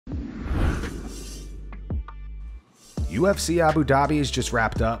UFC Abu Dhabi is just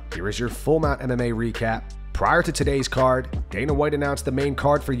wrapped up. Here is your full mount MMA recap. Prior to today's card, Dana White announced the main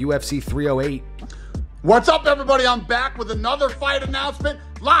card for UFC 308. What's up, everybody? I'm back with another fight announcement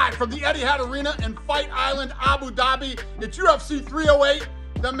live from the Etihad Arena in Fight Island, Abu Dhabi. It's UFC 308,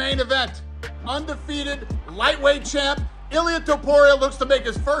 the main event. Undefeated lightweight champ Ilia Topuria looks to make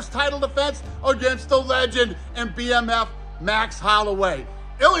his first title defense against the legend and BMF Max Holloway.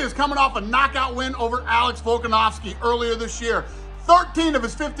 Ilia is coming off a knockout win over Alex Volkanovski earlier this year. 13 of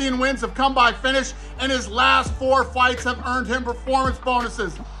his 15 wins have come by finish, and his last 4 fights have earned him performance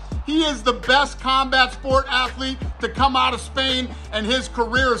bonuses. He is the best combat sport athlete to come out of Spain, and his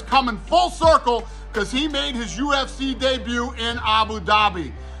career is coming full circle because he made his UFC debut in Abu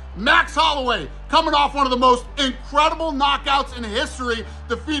Dhabi. Max Holloway coming off one of the most incredible knockouts in history,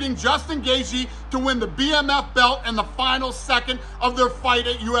 defeating Justin Gaethje to win the BMF belt in the final second of their fight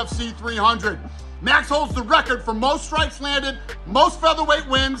at UFC 300. Max holds the record for most strikes landed, most featherweight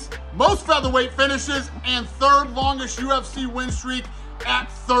wins, most featherweight finishes, and third longest UFC win streak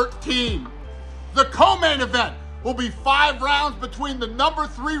at 13. The co-main event will be 5 rounds between the number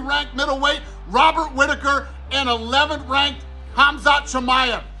 3 ranked middleweight Robert Whittaker and 11th ranked Khamzat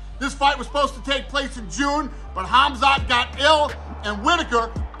Chimaev. This fight was supposed to take place in June, but Khamzat got ill, and Whittaker,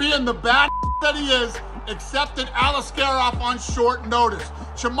 being the bad that he is, accepted Aliskerov on short notice.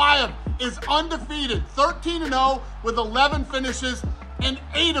 Chimaev is undefeated, 13-0 with 11 finishes, and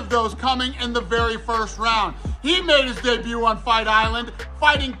 8 of those coming in the very first round. He made his debut on Fight Island,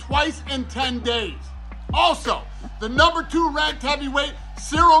 fighting twice in 10 days. Also, the number 2 ranked heavyweight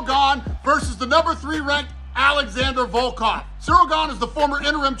Ciryl Gane versus the number 3 ranked Alexander Volkov. Ciryl Gane is the former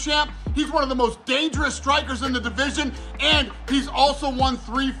interim champ. He's one of the most dangerous strikers in the division, and he's also won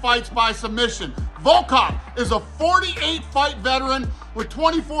 3 fights by submission. Volkov is a 48-fight veteran with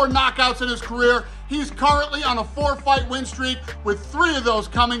 24 knockouts in his career. He's currently on a 4-fight win streak, with 3 of those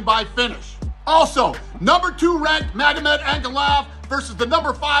coming by finish. Also, number 2 ranked Magomed Ankalaev versus the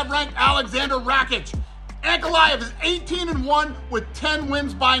number 5 ranked Alexander Rakic. Ankalaev is 18-1 with 10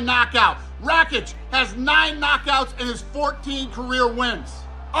 wins by knockout. Rakic has 9 knockouts in his 14 career wins.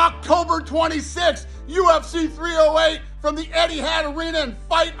 October 26th, UFC 308 from the Etihad Arena in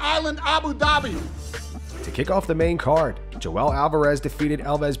Fight Island, Abu Dhabi. To kick off the main card, Joel Alvarez defeated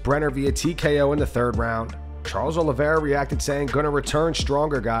Elves Brener via TKO in the 3rd round. Charles Oliveira reacted saying, "Gonna return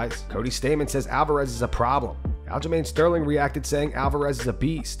stronger, guys." Cody Stamann says Alvarez is a problem. Aljamain Sterling reacted saying Alvarez is a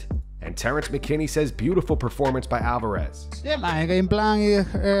beast. And Terrence McKinney says, "Beautiful performance by Alvarez." Yeah, my game plan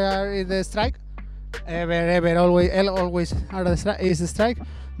is the strike. Always is the strike.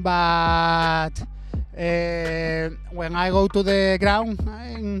 But when I go to the ground,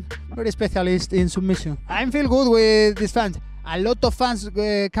 I'm very specialist in submission. I feel good with these fans. A lot of fans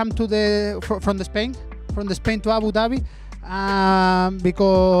come to from Spain to Abu Dhabi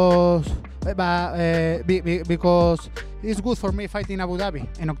because it's good for me fighting Abu Dhabi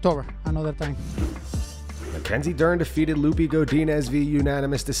in October, another time. Mackenzie Dern defeated Loopy Godinez via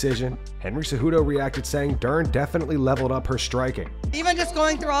unanimous decision. Henry Cejudo reacted saying Dern definitely leveled up her striking. Even just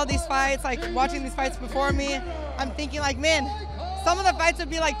going through all these fights, like watching these fights before me, I'm thinking like, man, some of the fights would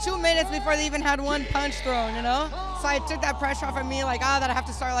be like 2 minutes before they even had one punch thrown, you know? So I took that pressure off of me, like, that I have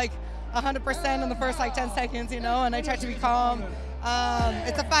to start like 100% in the first like 10 seconds, you know, and I tried to be calm.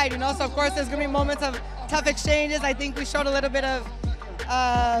 It's a fight, you know, so of course there's gonna be moments of tough exchanges. I think we showed a little bit of,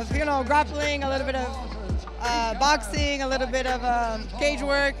 you know, grappling, a little bit of boxing, a little bit of cage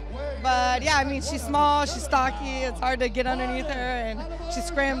work. But yeah, I mean, she's small, she's stocky, it's hard to get underneath her, and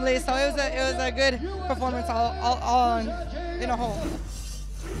she's scrambly, so it was a good performance all in a whole.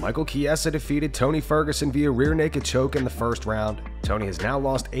 Michael Chiesa defeated Tony Ferguson via rear naked choke in the 1st round. Tony has now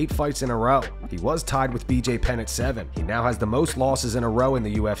lost 8 fights in a row. He was tied with BJ Penn at 7. He now has the most losses in a row in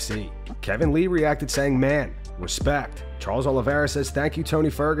the UFC. Kevin Lee reacted saying, "Man, respect." Charles Oliveira says, "Thank you,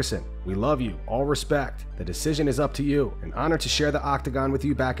 Tony Ferguson. We love you. All respect. The decision is up to you. An honor to share the octagon with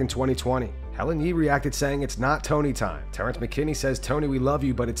you back in 2020. Helen Yee reacted saying, "It's not Tony time." Terrence McKinney says, "Tony, we love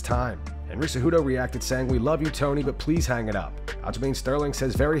you, but it's time." Henry Cejudo reacted saying, "We love you, Tony, but please hang it up." Aljamain Sterling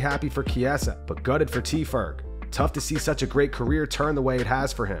says, "Very happy for Chiesa, but gutted for T-Ferg. Tough to see such a great career turn the way it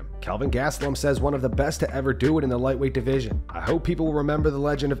has for him." Kelvin Gastelum says, "One of the best to ever do it in the lightweight division. I hope people will remember the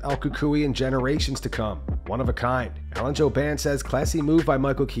legend of El Cucuy in generations to come. One of a kind." Alan Joe Ban says, "Classy move by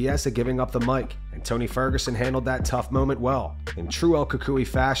Michael Chiesa giving up the mic. And Tony Ferguson handled that tough moment well, in true El Cucuy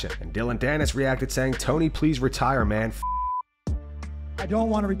fashion." And Dylan Dennis reacted saying, "Tony, please retire, man. I don't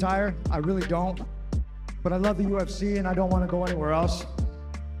want to retire. I really don't. But I love the UFC and I don't want to go anywhere else.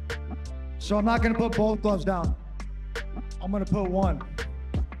 So I'm not going to put both gloves down. I'm going to put one.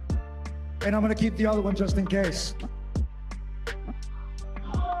 And I'm going to keep the other one just in case.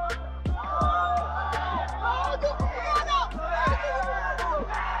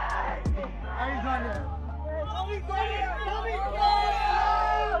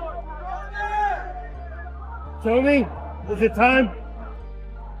 Tony, is it time?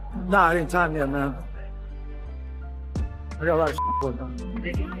 Nah, it ain't time yet, man. I got a lot of work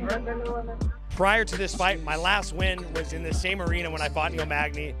on. Prior to this fight, my last win was in the same arena when I fought Neil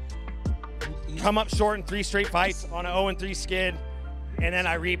Magny. Come up short in 3 straight fights on an 0-3 skid, and then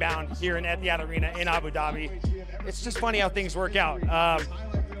I rebound here in Etihad Arena in Abu Dhabi. It's just funny how things work out.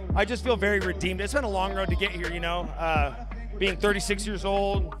 I just feel very redeemed. It's been a long road to get here, you know. Being 36 years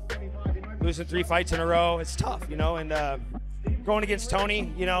old, losing 3 fights in a row, it's tough, you know, and going against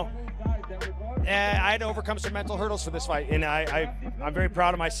Tony, you know, I had to overcome some mental hurdles for this fight, and I'm very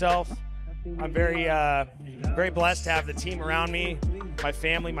proud of myself. I'm very blessed to have the team around me, my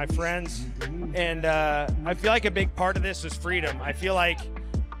family, my friends, and I feel like a big part of this is freedom. I feel like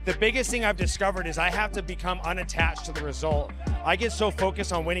the biggest thing I've discovered is I have to become unattached to the result. I get so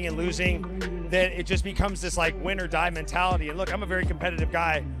focused on winning and losing that it just becomes this like win or die mentality. And look, I'm a very competitive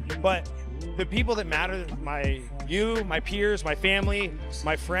guy, but the people that matter, my peers, my family,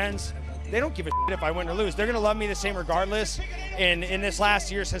 my friends, they don't give a shit if I win or lose. They're gonna love me the same regardless. And in this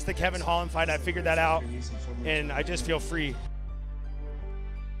last year since the Kevin Holland fight, I figured that out, and I just feel free.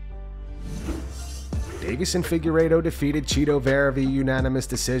 Deiveson Figueiredo defeated Chito Vera via unanimous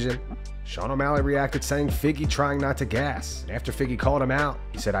decision. Sean O'Malley reacted saying Figgy trying not to gas. And after Figgy called him out,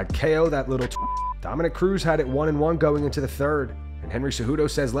 he said, "I'd KO that little Dominic Cruz had it 1-1 going into the 3rd. And Henry Cejudo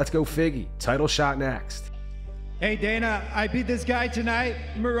says, "Let's go Figgy. Title shot next." Hey Dana, I beat this guy tonight.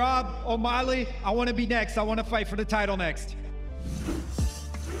 Merab, O'Malley, I want to be next. I want to fight for the title next.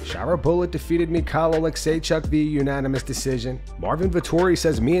 Shara Bullet defeated Michał Oleksiejczuk via unanimous decision. Marvin Vettori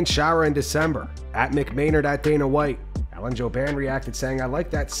says, "Me and Shara in December." At Mick Maynard at Dana White. Alan Jouban reacted saying, "I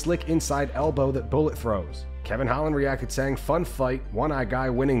like that slick inside elbow that Bullet throws." Kevin Holland reacted saying, "Fun fight, one-eye guy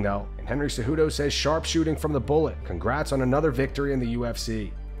winning though." And Henry Cejudo says, "Sharp shooting from the Bullet. Congrats on another victory in the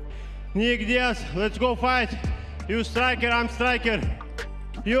UFC." Nick Diaz, let's go fight. You striker, I'm striker.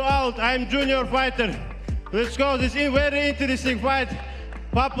 You out, I'm junior fighter. Let's go, this is very interesting fight.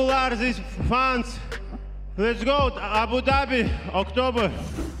 Popular, these fans. Let's go, Abu Dhabi, October.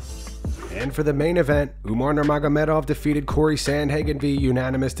 And for the main event, Umar Nurmagomedov defeated Cory Sandhagen via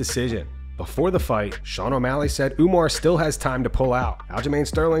unanimous decision. Before the fight, Sean O'Malley said Umar still has time to pull out. Aljamain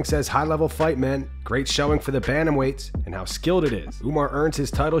Sterling says, "High-level fight, men. Great showing for the bantamweights and how skilled it is. Umar earns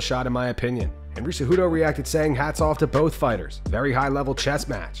his title shot in my opinion." Henry Cejudo reacted saying, "Hats off to both fighters. Very high-level chess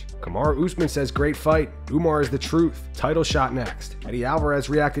match." Kamaru Usman says, "Great fight. Umar is the truth. Title shot next." Eddie Alvarez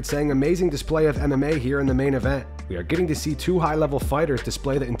reacted saying, "Amazing display of MMA here in the main event. We are getting to see 2 high-level fighters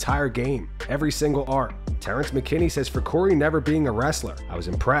display the entire game, every single art." Terrence McKinney says, "For Cory never being a wrestler, I was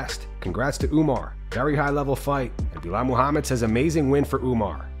impressed. Congrats to Umar. Very high-level fight." And Bilal Muhammad says, "Amazing win for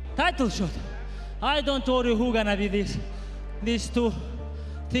Umar." Title shot. I don't worry who gonna be this. These 2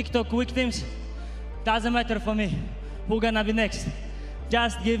 TikTok victims. Doesn't matter for me. Who gonna be next?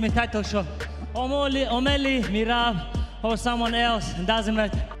 Just give me title shot. O'Malley, Mirab, or someone else. Doesn't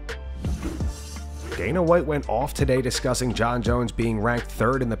matter. Dana White went off today discussing Jon Jones being ranked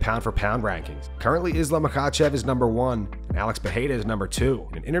 3rd in the pound-for-pound rankings. Currently, Islam Makhachev is number 1, and Alex Pereira is number 2.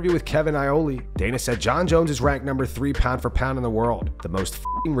 In an interview with Kevin Iole, Dana said Jon Jones is ranked number 3 pound-for-pound in the world. The most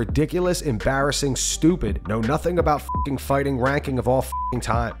f***ing ridiculous, embarrassing, stupid, know nothing about f***ing fighting ranking of all f***ing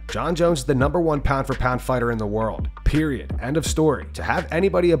time. Jon Jones is the number 1 pound-for-pound fighter in the world. Period. End of story. To have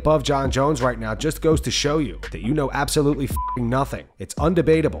anybody above Jon Jones right now just goes to show you that you know absolutely f***ing nothing. It's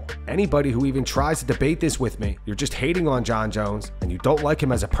undebatable. Anybody who even tries to debate this with me, you're just hating on Jon Jones and you don't like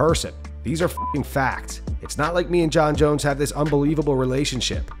him as a person. These are f***ing facts. It's not like me and Jon Jones have this unbelievable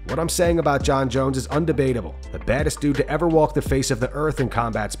relationship. What I'm saying about Jon Jones is undebatable. The baddest dude to ever walk the face of the earth in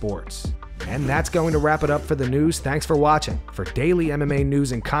combat sports. And that's going to wrap it up for the news. Thanks for watching. For daily MMA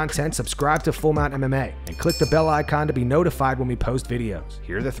news and content, subscribe to Full Mount MMA and click the bell icon to be notified when we post videos.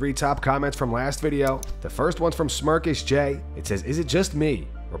 Here are the 3 top comments from last video. The first one's from Smirkish J. It says, "Is it just me?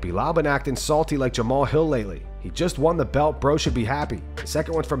 Or Bilal been acting salty like Jamal Hill lately? He just won the belt, bro should be happy." The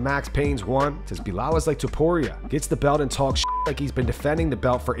second one's from Max Payne's 1. It says, "Bilal is like Topuria. Gets the belt and talks shit like he's been defending the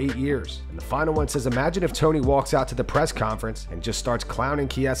belt for 8 years." And the final one says, "Imagine if Tony walks out to the press conference and just starts clowning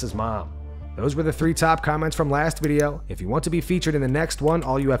Chiesa's mom." Those were the 3 top comments from last video. If you want to be featured in the next one,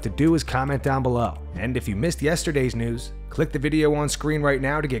 all you have to do is comment down below. And if you missed yesterday's news, click the video on screen right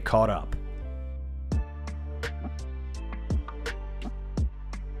now to get caught up.